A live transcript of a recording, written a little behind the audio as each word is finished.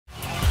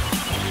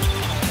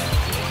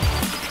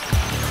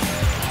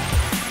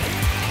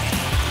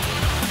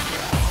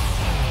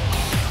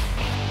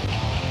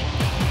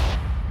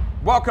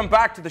Welcome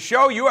back to the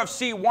show.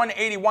 UFC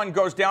 181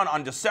 goes down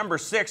on December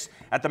 6th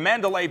at the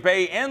Mandalay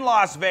Bay in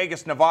Las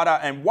Vegas, Nevada.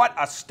 And what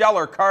a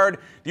stellar card.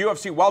 The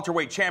UFC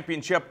Welterweight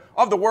Championship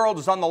of the World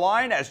is on the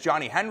line as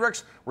Johnny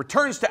Hendricks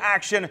returns to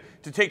action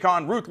to take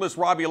on ruthless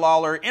Robbie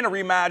Lawler in a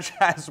rematch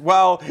as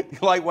well.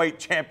 The Lightweight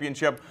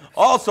Championship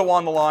also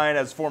on the line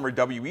as former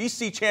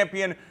WEC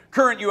champion,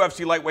 current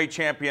UFC lightweight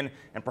champion,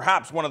 and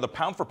perhaps one of the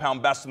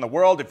pound-for-pound best in the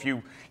world. If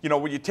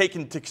when you take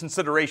into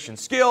consideration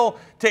skill,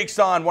 takes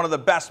on one of the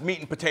best meat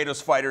and potatoes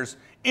fighters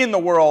in the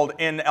world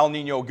in El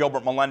Nino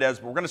Gilbert Melendez.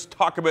 But we're going to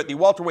talk about the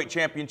welterweight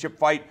championship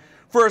fight.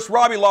 First,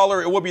 Robbie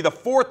Lawler, it will be the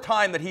fourth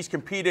time that he's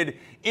competed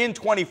in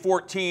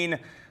 2014.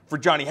 For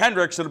Johnny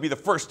Hendricks, it'll be the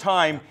first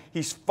time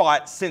he's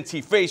fought since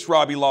he faced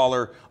Robbie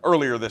Lawler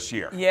earlier this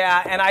year.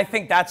 Yeah, and I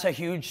think that's a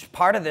huge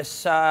part of this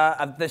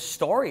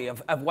story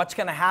of what's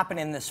going to happen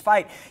in this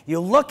fight.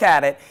 You look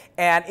at it,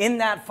 and in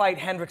that fight,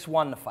 Hendricks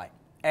won the fight.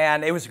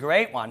 And it was a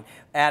great one.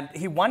 And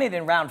he won it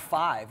in round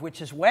 5,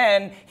 which is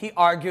when he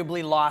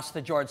arguably lost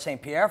the George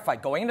St. Pierre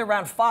fight. Going into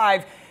round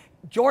 5,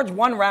 George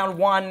won round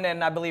 1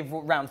 and I believe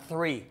round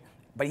 3.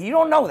 But you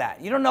don't know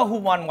that. You don't know who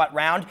won what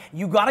round.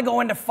 You got to go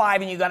into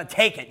 5 and you got to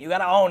take it. You got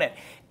to own it.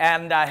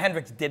 And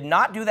Hendricks did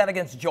not do that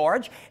against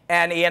George,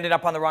 and he ended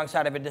up on the wrong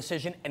side of a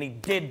decision, and he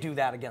did do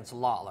that against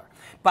Lawler.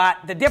 But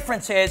the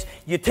difference is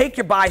you take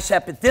your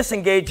bicep, it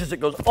disengages, it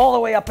goes all the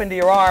way up into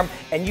your arm,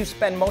 and you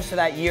spend most of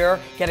that year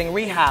getting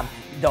rehab.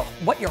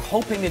 What you're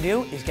hoping to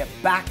do is get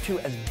back to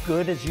as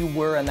good as you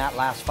were in that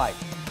last fight.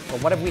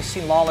 But what have we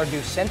seen Lawler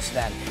do since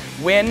then?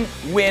 Win,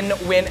 win,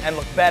 win, and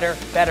look better,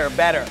 better,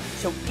 better.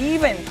 So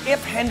even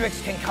if Hendricks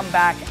can come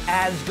back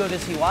as good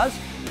as he was,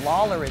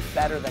 Lawler is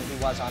better than he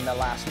was on the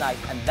last night,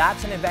 and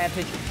that's an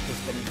advantage. He's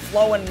been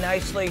flowing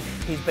nicely.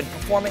 He's been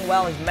performing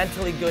well. He's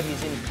mentally good.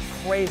 He's in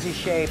crazy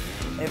shape.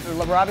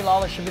 Robbie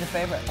Lawler should be the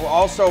favorite. We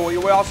also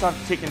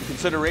have to take into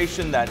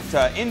consideration that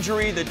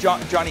injury that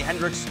Johnny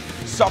Hendricks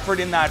suffered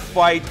in that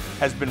fight,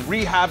 has been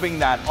rehabbing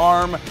that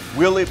arm.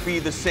 Will it be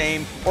the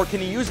same, or can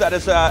he use that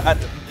as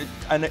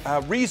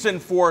a reason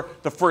for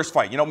the first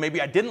fight? Maybe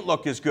I didn't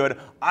look as good.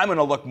 I'm going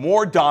to look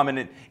more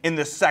dominant in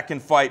this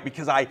second fight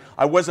because I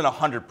wasn't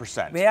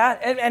 100%. Yeah,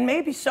 and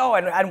maybe so.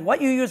 And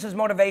what you use as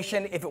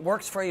motivation, if it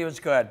works for you, is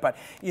good. But,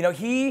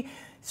 he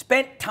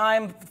spent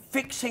time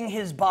fixing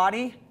his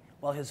body.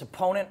 Well, his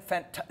opponent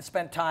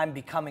spent time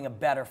becoming a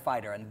better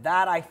fighter, and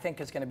that, I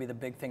think, is going to be the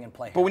big thing in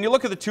play here. But when you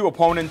look at the two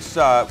opponents,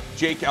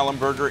 Jake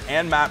Ellenberger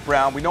and Matt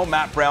Brown, we know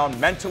Matt Brown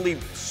mentally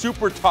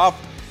super tough.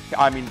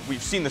 I mean,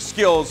 we've seen the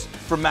skills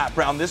from Matt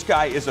Brown. This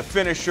guy is a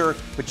finisher.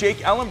 But Jake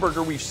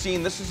Ellenberger, we've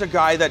seen this is a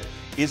guy that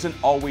isn't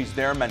always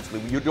there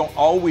mentally. You don't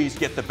always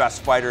get the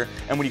best fighter.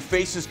 And when he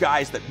faces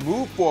guys that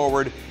move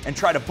forward and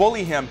try to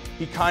bully him,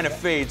 he kind of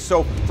fades.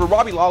 So for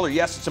Robbie Lawler,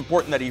 yes, it's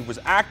important that he was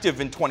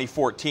active in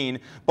 2014,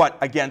 but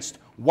against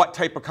what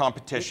type of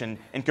competition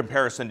in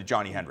comparison to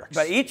Johnny Hendricks?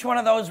 But each one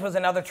of those was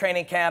another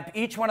training camp.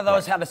 Each one of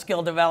those had a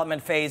skill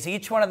development phase.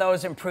 Each one of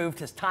those improved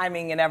his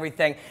timing and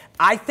everything.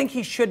 I think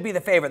he should be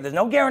the favorite. There's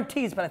no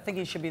guarantees, but I think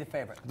he should be the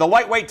favorite. The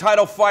lightweight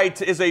title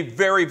fight is a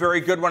very, very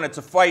good one. It's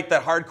a fight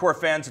that hardcore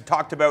fans have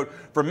talked about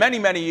for many,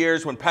 many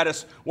years when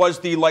Pettis was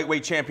the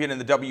lightweight champion in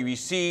the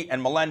WEC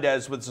and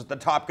Melendez was the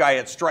top guy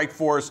at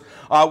Strikeforce.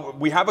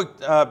 We have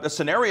a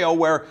scenario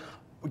where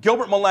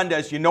Gilbert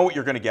Melendez, you know what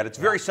you're going to get. It's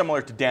very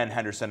similar to Dan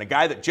Henderson, a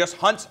guy that just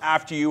hunts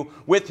after you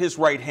with his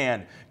right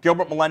hand.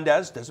 Gilbert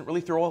Melendez doesn't really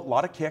throw a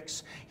lot of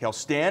kicks. He'll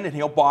stand and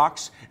he'll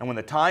box, and when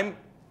the time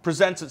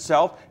presents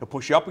itself, he'll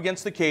push you up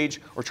against the cage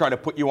or try to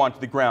put you onto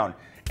the ground.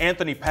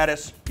 Anthony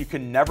Pettis, you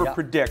can never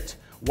predict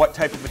what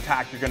type of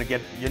attack you're going to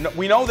get.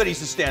 We know that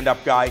he's a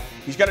stand-up guy.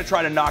 He's going to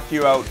try to knock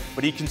you out,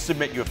 but he can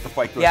submit you if the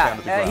fight goes down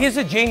to the ground. He's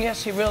a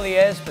genius. He really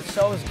is, but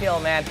so is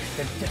Gil, man.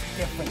 They're just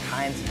different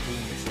kinds of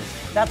geniuses.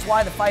 That's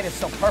why the fight is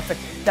so perfect.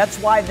 That's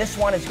why this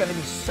one is going to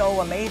be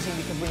so amazing,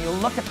 because when you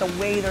look at the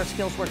way their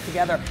skills work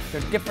together,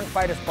 they're different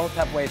fighters, both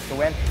have ways to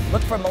win.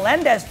 Look for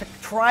Melendez to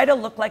try to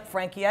look like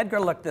Frankie Edgar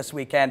looked this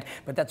weekend,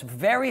 but that's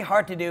very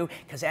hard to do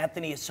because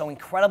Anthony is so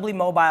incredibly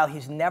mobile.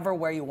 He's never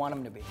where you want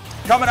him to be.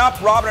 Coming up,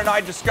 Robin and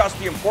I discuss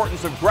the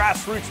importance of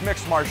grassroots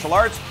mixed martial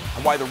arts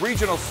and why the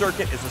regional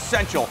circuit is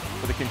essential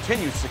for the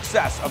continued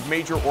success of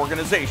major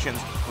organizations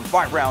from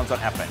 5 rounds on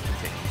FN.